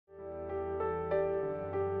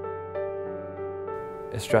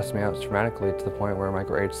It stressed me out dramatically to the point where my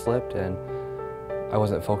grades slipped and I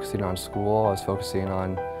wasn't focusing on school. I was focusing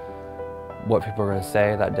on what people were going to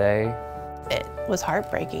say that day. It was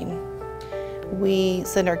heartbreaking. We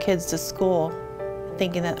send our kids to school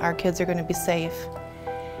thinking that our kids are going to be safe.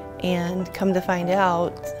 And come to find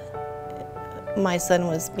out, my son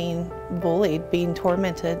was being bullied, being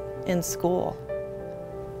tormented in school.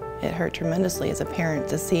 It hurt tremendously as a parent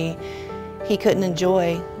to see he couldn't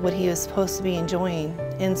enjoy what he was supposed to be enjoying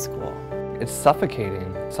in school. It's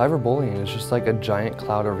suffocating. Cyberbullying is just like a giant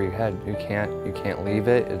cloud over your head. You can't leave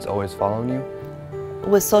it. It's always following you.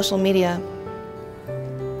 With social media,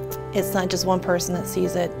 it's not just one person that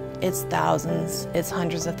sees it. It's thousands, it's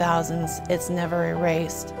hundreds of thousands. It's never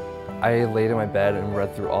erased. I laid in my bed and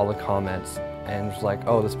read through all the comments and was like,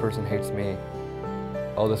 oh, this person hates me.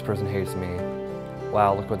 Oh, this person hates me.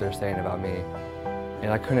 Wow, look what they're saying about me.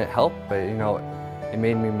 And I couldn't help but, it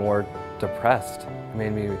made me more depressed. It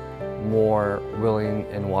made me more willing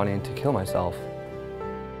and wanting to kill myself.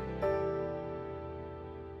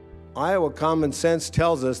 Iowa Common Sense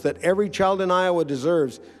tells us that every child in Iowa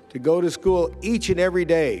deserves to go to school each and every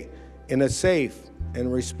day in a safe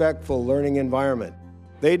and respectful learning environment.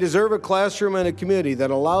 They deserve a classroom and a community that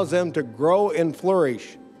allows them to grow and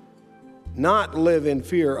flourish, not live in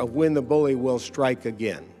fear of when the bully will strike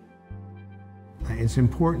again. It's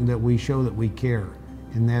important that we show that we care,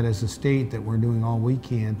 and that as a state that we're doing all we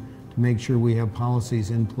can to make sure we have policies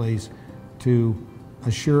in place to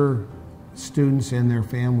assure students and their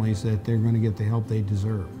families that they're going to get the help they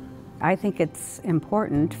deserve. I think it's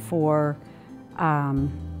important for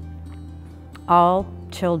all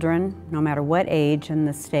children, no matter what age in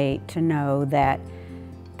the state, to know that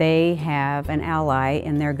they have an ally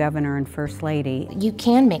in their governor and first lady. You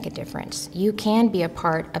can make a difference. You can be a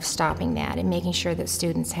part of stopping that and making sure that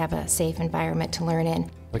students have a safe environment to learn in.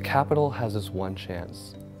 The Capitol has this one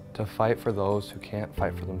chance to fight for those who can't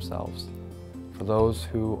fight for themselves, for those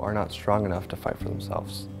who are not strong enough to fight for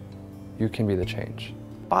themselves. You can be the change.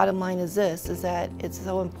 Bottom line is this, is that it's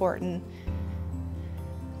so important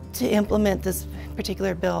to implement this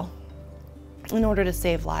particular bill in order to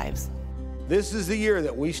save lives. This is the year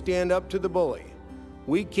that we stand up to the bully.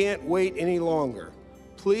 We can't wait any longer.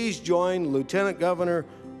 Please join Lieutenant Governor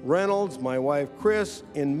Reynolds, my wife Chris,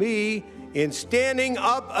 and me in standing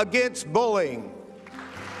up against bullying.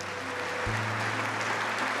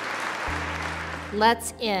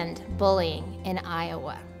 Let's end bullying in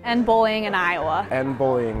Iowa. End bullying in Iowa. End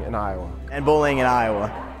bullying in Iowa. End bullying in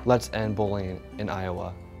Iowa. Let's end bullying in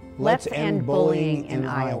Iowa. Let's end bullying in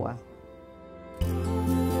Iowa.